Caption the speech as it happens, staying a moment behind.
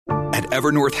At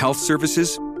Evernorth Health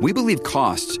Services, we believe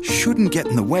costs shouldn't get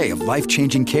in the way of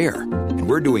life-changing care, and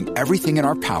we're doing everything in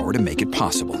our power to make it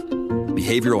possible.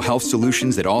 Behavioral health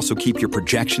solutions that also keep your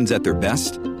projections at their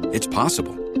best? It's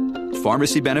possible.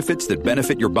 Pharmacy benefits that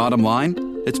benefit your bottom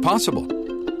line? It's possible.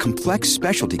 Complex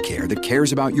specialty care that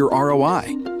cares about your ROI?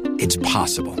 It's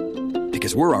possible.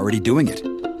 Because we're already doing it.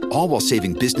 All while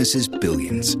saving businesses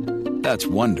billions. That's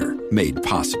Wonder made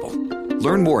possible.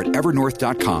 Learn more at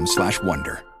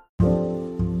evernorth.com/wonder.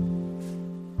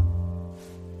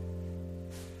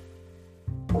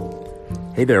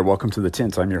 Hey there, welcome to The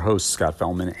Tint. I'm your host, Scott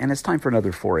Fellman, and it's time for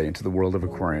another foray into the world of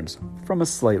aquariums from a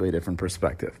slightly different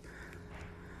perspective.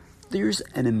 There's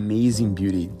an amazing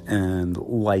beauty and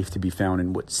life to be found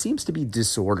in what seems to be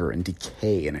disorder and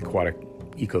decay in aquatic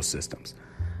ecosystems.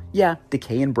 Yeah,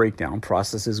 decay and breakdown,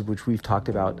 processes which we've talked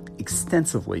about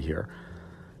extensively here.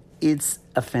 It's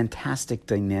a fantastic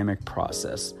dynamic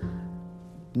process.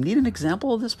 Need an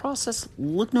example of this process?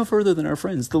 Look no further than our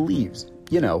friends, the leaves.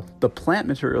 You know, the plant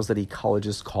materials that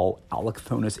ecologists call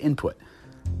allochthonous input.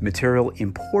 Material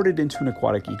imported into an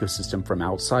aquatic ecosystem from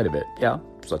outside of it. Yeah,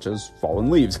 such as fallen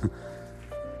leaves.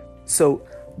 So,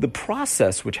 the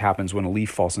process which happens when a leaf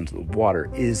falls into the water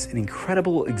is an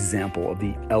incredible example of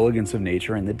the elegance of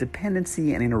nature and the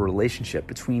dependency and interrelationship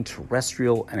between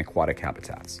terrestrial and aquatic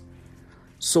habitats.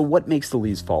 So what makes the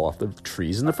leaves fall off the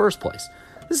trees in the first place?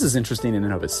 This is interesting in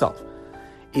and of itself.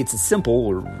 It's a simple,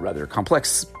 or rather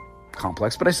complex,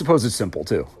 but I suppose it's simple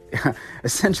too.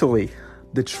 Essentially,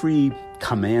 the tree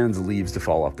commands leaves to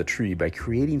fall off the tree by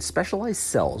creating specialized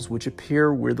cells which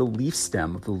appear where the leaf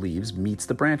stem of the leaves meets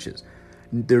the branches.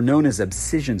 They're known as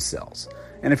abscission cells.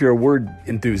 And if you're a word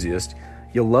enthusiast,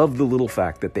 you'll love the little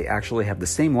fact that they actually have the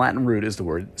same Latin root as the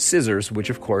word scissors, which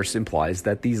of course implies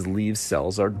that these leaf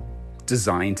cells are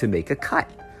designed to make a cut.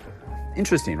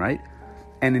 Interesting, right?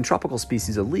 And in tropical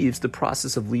species of leaves, the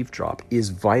process of leaf drop is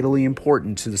vitally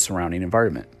important to the surrounding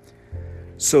environment.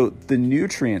 So the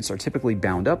nutrients are typically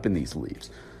bound up in these leaves,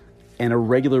 and a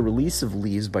regular release of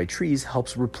leaves by trees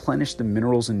helps replenish the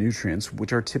minerals and nutrients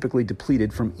which are typically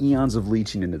depleted from eons of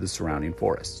leaching into the surrounding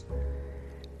forests.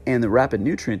 And the rapid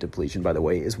nutrient depletion, by the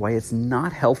way, is why it's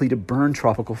not healthy to burn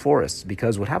tropical forests,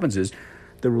 because what happens is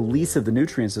the release of the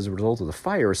nutrients as a result of the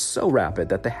fire is so rapid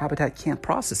that the habitat can't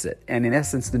process it, and in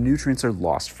essence, the nutrients are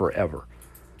lost forever.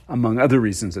 Among other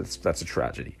reasons, that's a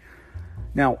tragedy.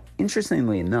 Now,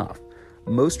 interestingly enough,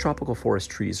 most tropical forest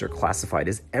trees are classified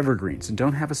as evergreens and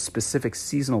don't have a specific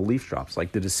seasonal leaf drops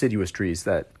like the deciduous trees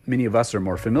that many of us are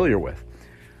more familiar with.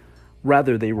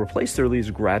 Rather, they replace their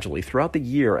leaves gradually throughout the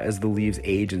year as the leaves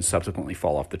age and subsequently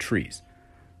fall off the trees.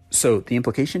 So the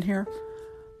implication here?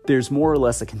 There's more or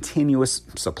less a continuous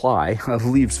supply of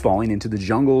leaves falling into the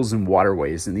jungles and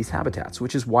waterways in these habitats,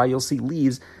 which is why you'll see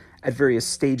leaves at various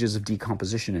stages of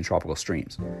decomposition in tropical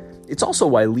streams. It's also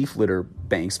why leaf litter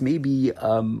banks may be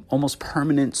almost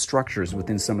permanent structures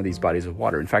within some of these bodies of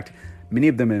water. In fact, many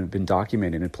of them have been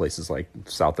documented in places like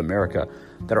South America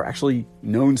that are actually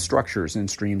known structures in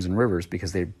streams and rivers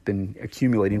because they've been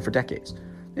accumulating for decades.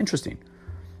 Interesting.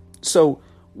 So,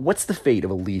 what's the fate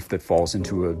of a leaf that falls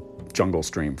into a jungle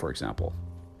stream, for example?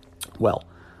 Well,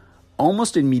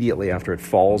 almost immediately after it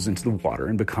falls into the water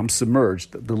and becomes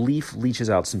submerged, the leaf leaches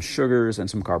out some sugars and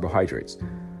some carbohydrates.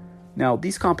 Now,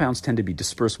 these compounds tend to be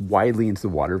dispersed widely into the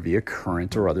water via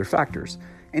current or other factors.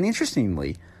 And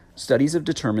interestingly, studies have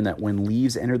determined that when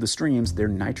leaves enter the streams, their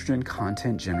nitrogen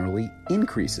content generally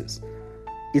increases.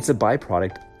 It's a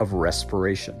byproduct of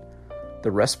respiration. The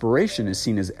respiration is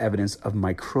seen as evidence of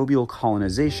microbial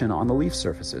colonization on the leaf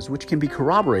surfaces, which can be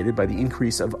corroborated by the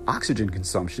increase of oxygen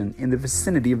consumption in the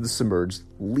vicinity of the submerged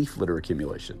leaf litter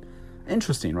accumulation.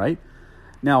 Interesting, right?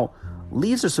 Now,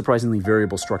 leaves are surprisingly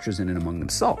variable structures in and among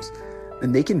themselves,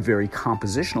 and they can vary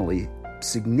compositionally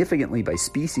significantly by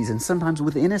species and sometimes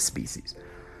within a species.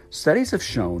 Studies have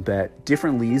shown that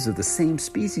different leaves of the same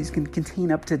species can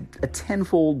contain up to a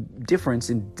 10-fold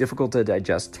difference in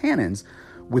difficult-to-digest tannins,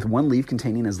 with one leaf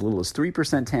containing as little as 3%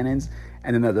 tannins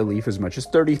and another leaf as much as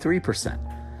 33%.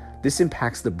 This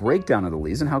impacts the breakdown of the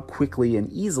leaves and how quickly and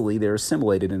easily they're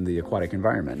assimilated in the aquatic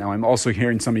environment. Now, I'm also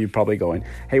hearing some of you probably going,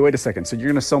 hey, wait a second, so you're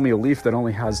going to sell me a leaf that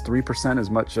only has 3% as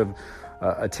much of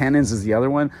tannins as the other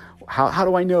one? How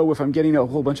do I know if I'm getting a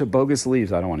whole bunch of bogus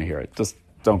leaves? I don't want to hear it. Just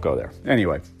don't go there.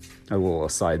 Anyway, a little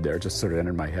aside there, just sort of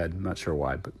entered my head. I'm not sure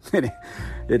why, but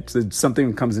it's something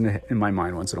that comes in my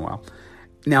mind once in a while.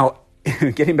 Now,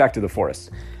 getting back to the forest,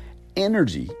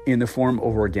 energy in the form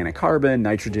of organic carbon,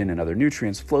 nitrogen, and other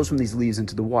nutrients flows from these leaves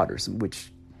into the waters,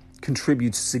 which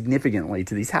contributes significantly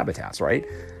to these habitats, right?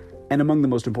 And among the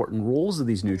most important roles of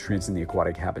these nutrients in the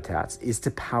aquatic habitats is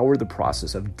to power the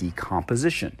process of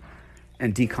decomposition.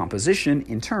 And decomposition,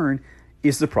 in turn,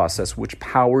 is the process which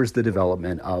powers the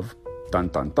development of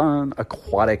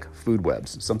aquatic food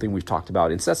webs, something we've talked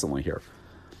about incessantly here.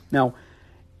 Now,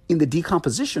 in the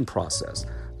decomposition process,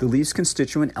 the leaf's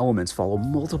constituent elements follow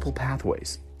multiple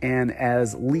pathways. And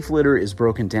as leaf litter is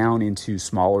broken down into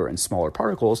smaller and smaller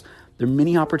particles, there are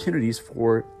many opportunities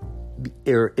for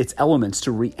its elements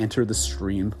to re-enter the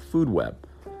stream food web.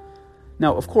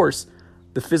 Now, of course,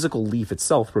 the physical leaf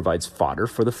itself provides fodder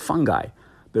for the fungi,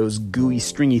 those gooey,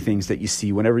 stringy things that you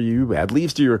see whenever you add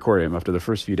leaves to your aquarium after the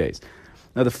first few days.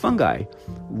 Now, the fungi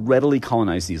readily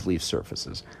colonize these leaf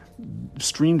surfaces.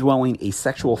 Stream-dwelling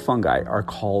asexual fungi are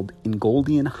called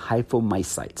Ingoldian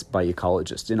hyphomycetes by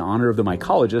ecologists in honor of the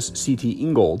mycologist C.T.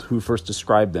 Ingold, who first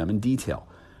described them in detail.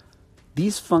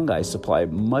 These fungi supply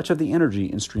much of the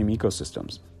energy in stream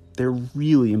ecosystems. They're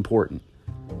really important.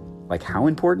 Like how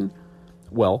important?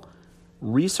 Well,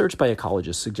 research by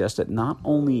ecologists suggests that not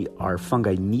only are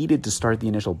fungi needed to start the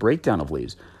initial breakdown of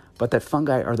leaves, but that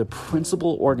fungi are the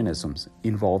principal organisms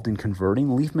involved in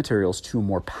converting leaf materials to a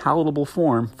more palatable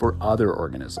form for other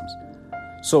organisms.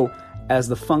 So, as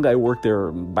the fungi work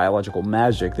their biological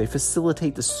magic, they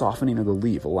facilitate the softening of the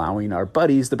leaf, allowing our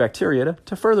buddies, the bacteria,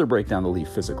 to further break down the leaf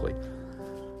physically.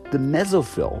 The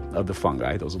mesophyll of the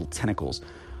fungi, those little tentacles,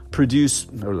 produce,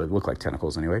 or they look like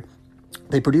tentacles anyway,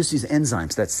 they produce these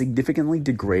enzymes that significantly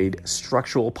degrade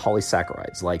structural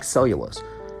polysaccharides like cellulose,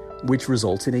 which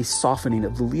results in a softening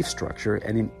of the leaf structure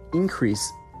and an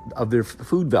increase of their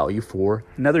food value for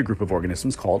another group of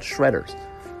organisms called shredders.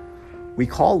 We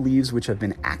call leaves which have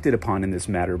been acted upon in this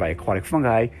manner by aquatic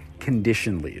fungi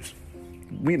conditioned leaves.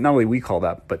 Not only we call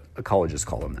that, but ecologists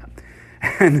call them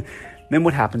that. And then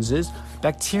what happens is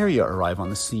bacteria arrive on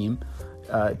the scene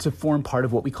to form part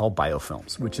of what we call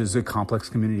biofilms, which is a complex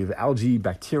community of algae,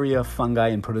 bacteria, fungi,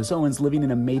 and protozoans living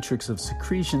in a matrix of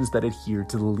secretions that adhere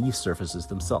to the leaf surfaces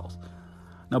themselves.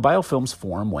 Now, biofilms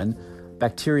form when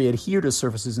bacteria adhere to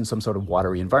surfaces in some sort of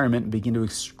watery environment and begin to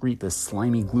excrete this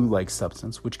slimy glue-like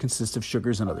substance, which consists of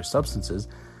sugars and other substances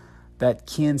that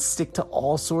can stick to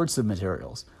all sorts of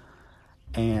materials,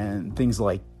 and things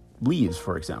like leaves,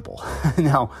 for example.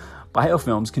 Now,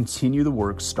 biofilms continue the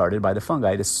work started by the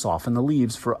fungi to soften the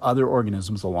leaves for other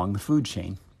organisms along the food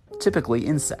chain, typically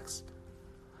insects.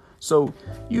 So,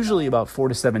 usually about 4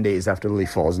 to 7 days after the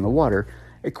leaf falls in the water,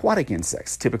 aquatic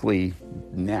insects, typically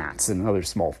gnats and other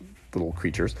small little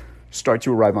creatures, start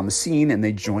to arrive on the scene, and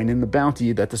they join in the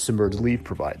bounty that the submerged leaf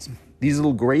provides. These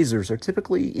little grazers are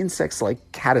typically insects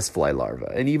like caddisfly larvae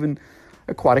and even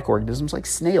aquatic organisms like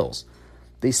snails.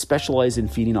 They specialize in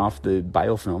feeding off the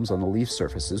biofilms on the leaf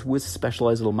surfaces with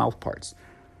specialized little mouth parts.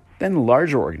 Then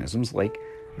larger organisms like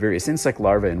various insect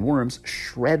larvae and worms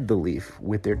shred the leaf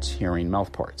with their tearing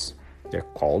mouth parts. They're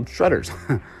called shredders.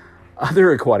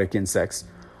 Other aquatic insects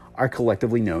are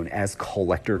collectively known as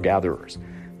collector-gatherers.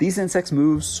 These insects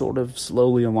move sort of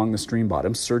slowly along the stream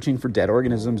bottom, searching for dead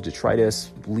organisms,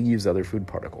 detritus, leaves, other food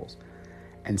particles.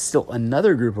 And still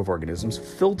another group of organisms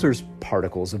filters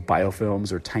particles of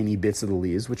biofilms or tiny bits of the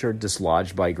leaves, which are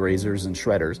dislodged by grazers and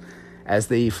shredders as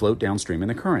they float downstream in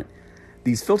the current.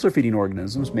 These filter-feeding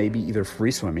organisms may be either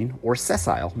free-swimming or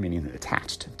sessile, meaning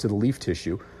attached to the leaf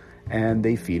tissue, and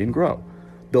they feed and grow.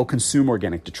 They'll consume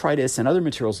organic detritus and other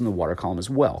materials in the water column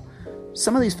as well.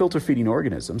 Some of these filter-feeding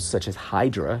organisms, such as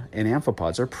hydra and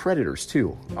amphipods, are predators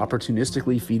too,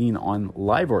 opportunistically feeding on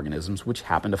live organisms which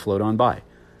happen to float on by.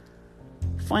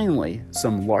 Finally,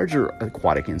 some larger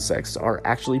aquatic insects are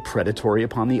actually predatory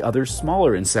upon the other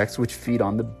smaller insects which feed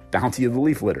on the bounty of the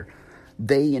leaf litter.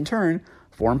 They, in turn,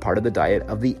 form part of the diet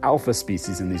of the alpha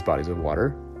species in these bodies of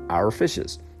water, our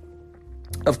fishes.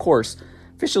 Of course,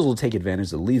 fishes will take advantage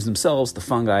of the leaves themselves, the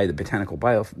fungi, the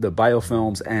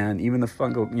biofilms, and even the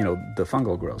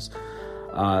fungal growths,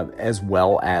 as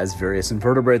well as various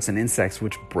invertebrates and insects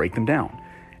which break them down,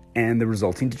 and the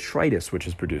resulting detritus which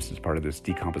is produced as part of this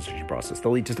decomposition process.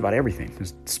 They'll eat just about everything.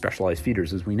 There's specialized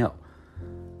feeders, as we know.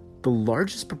 The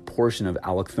largest proportion of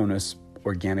allochthonous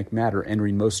organic matter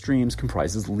entering most streams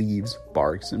comprises leaves,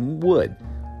 barks, and wood,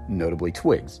 notably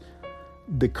twigs.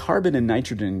 The carbon and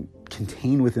nitrogen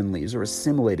contained within leaves are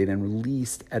assimilated and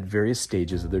released at various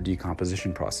stages of their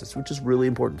decomposition process, which is really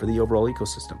important for the overall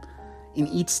ecosystem. In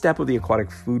each step of the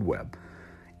aquatic food web,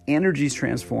 energy is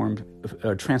transferred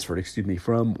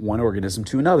from one organism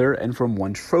to another, and from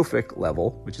one trophic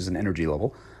level, which is an energy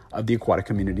level, of the aquatic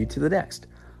community to the next.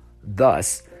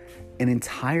 Thus, an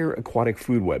entire aquatic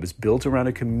food web is built around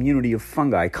a community of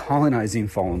fungi colonizing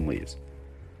fallen leaves.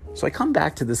 So I come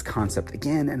back to this concept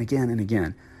again and again and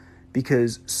again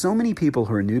because so many people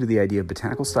who are new to the idea of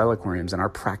botanical style aquariums and our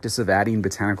practice of adding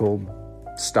botanical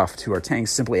stuff to our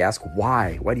tanks, simply ask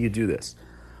why. Why do you do this?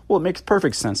 Well, it makes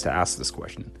perfect sense to ask this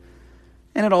question.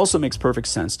 And it also makes perfect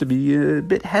sense to be a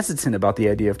bit hesitant about the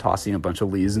idea of tossing a bunch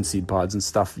of leaves and seed pods and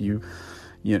stuff you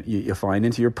find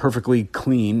into your perfectly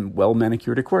clean,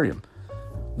 well-manicured aquarium.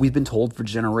 We've been told for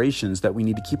generations that we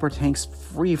need to keep our tanks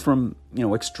free from,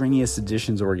 extraneous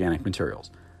additions of organic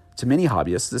materials. To many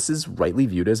hobbyists, this is rightly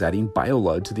viewed as adding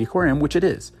biolud to the aquarium, which it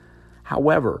is.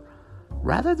 However,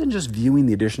 rather than just viewing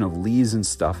the addition of leaves and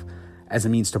stuff as a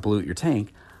means to pollute your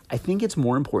tank, I think it's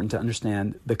more important to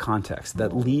understand the context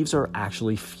that leaves are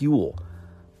actually fuel,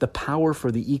 the power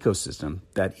for the ecosystem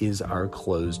that is our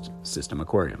closed system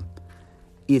aquarium.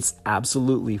 It's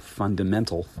absolutely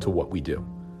fundamental to what we do.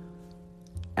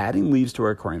 Adding leaves to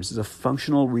our aquariums is a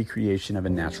functional recreation of a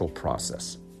natural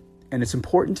process. And it's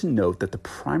important to note that the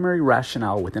primary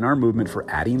rationale within our movement for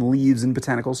adding leaves and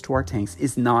botanicals to our tanks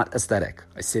is not aesthetic.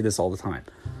 I say this all the time.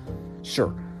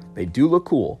 Sure, they do look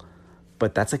cool,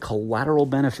 but that's a collateral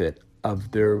benefit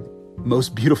of their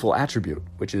most beautiful attribute,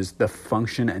 which is the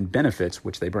function and benefits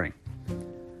which they bring.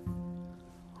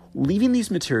 Leaving these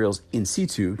materials in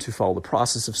situ to follow the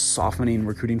process of softening,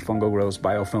 recruiting fungal growths,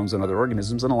 biofilms, and other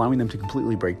organisms, and allowing them to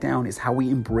completely break down is how we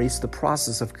embrace the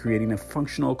process of creating a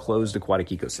functional, closed aquatic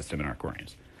ecosystem in our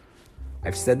aquariums.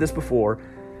 I've said this before,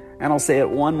 and I'll say it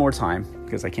one more time,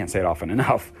 because I can't say it often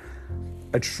enough.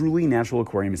 A truly natural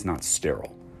aquarium is not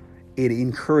sterile. It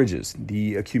encourages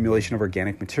the accumulation of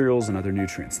organic materials and other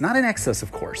nutrients, not in excess,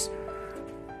 of course.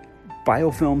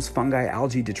 Biofilms, fungi,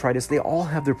 algae, detritus, they all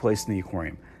have their place in the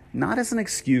aquarium, not as an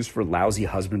excuse for lousy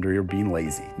husbandry or being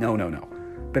lazy. No,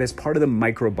 but as part of the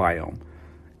microbiome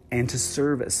and to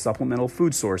serve as supplemental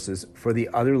food sources for the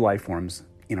other life forms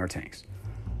in our tanks.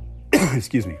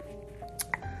 Excuse me.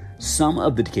 Some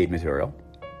of the decayed material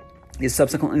is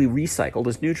subsequently recycled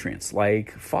as nutrients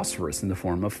like phosphorus in the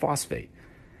form of phosphate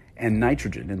and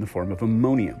nitrogen in the form of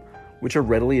ammonium, which are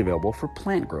readily available for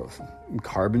plant growth.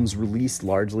 Carbon's released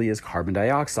largely as carbon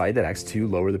dioxide that acts to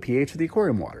lower the pH of the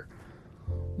aquarium water.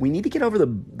 We need to get over the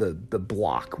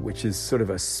block, which is sort of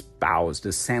a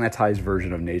sanitized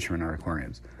version of nature in our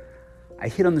aquariums. I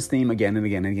hit on this theme again and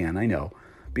again and again, I know,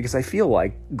 because I feel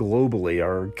like globally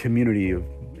our community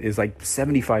is like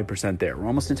 75% there. We're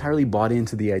almost entirely bought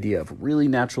into the idea of really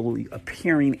naturally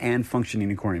appearing and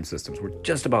functioning aquarium systems. We're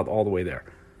just about all the way there.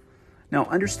 Now,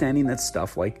 understanding that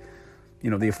stuff like,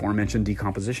 the aforementioned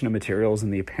decomposition of materials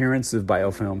and the appearance of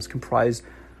biofilms comprise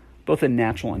both a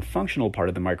natural and functional part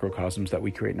of the microcosms that we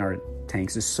create in our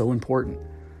tanks is so important.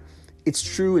 It's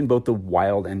true in both the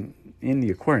wild and in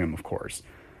the aquarium, of course.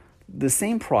 The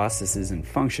same processes and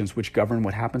functions which govern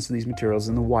what happens to these materials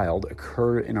in the wild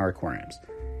occur in our aquariums.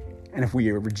 And if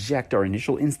we reject our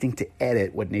initial instinct to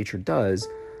edit what nature does,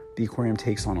 the aquarium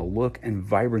takes on a look and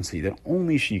vibrancy that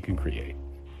only she can create.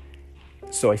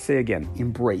 So I say again,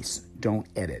 embrace, don't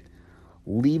edit.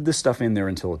 Leave the stuff in there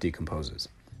until it decomposes.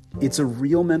 It's a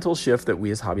real mental shift that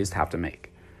we as hobbyists have to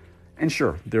make. And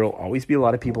sure, there will always be a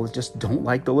lot of people that just don't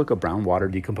like the look of brown water,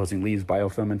 decomposing leaves,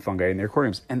 biofilm, and fungi in their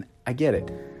aquariums. And I get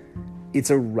it. It's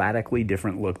a radically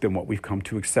different look than what we've come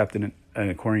to accept an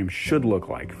aquarium should look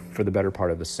like for the better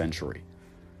part of a century.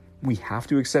 We have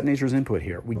to accept nature's input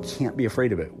here. We can't be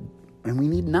afraid of it. And we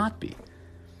need not be.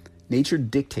 Nature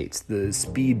dictates the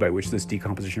speed by which this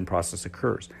decomposition process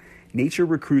occurs. Nature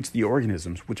recruits the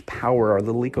organisms which power our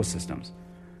little ecosystems.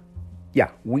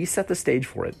 Yeah, we set the stage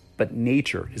for it, but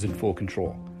nature is in full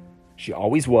control. She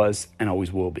always was and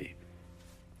always will be.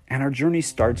 And our journey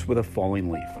starts with a falling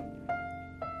leaf.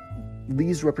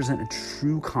 Leaves represent a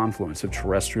true confluence of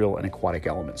terrestrial and aquatic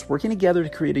elements, working together to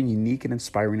create a unique and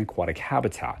inspiring aquatic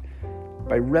habitat.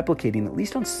 By replicating, at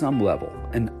least on some level,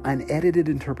 an unedited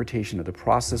interpretation of the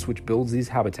process which builds these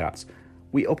habitats,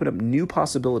 we open up new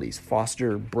possibilities,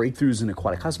 foster breakthroughs in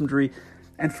aquatic husbandry,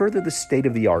 and further the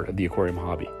state-of-the-art of the aquarium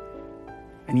hobby.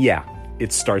 And yeah,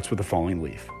 it starts with a falling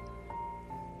leaf.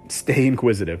 Stay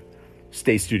inquisitive,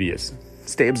 stay studious,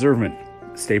 stay observant,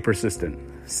 stay persistent,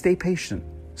 stay patient,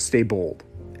 stay bold,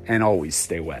 and always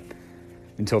stay wet.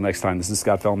 Until next time, this is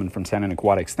Scott Fellman from Tannin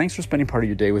Aquatics. Thanks for spending part of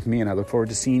your day with me, and I look forward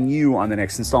to seeing you on the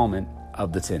next installment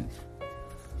of The Tin.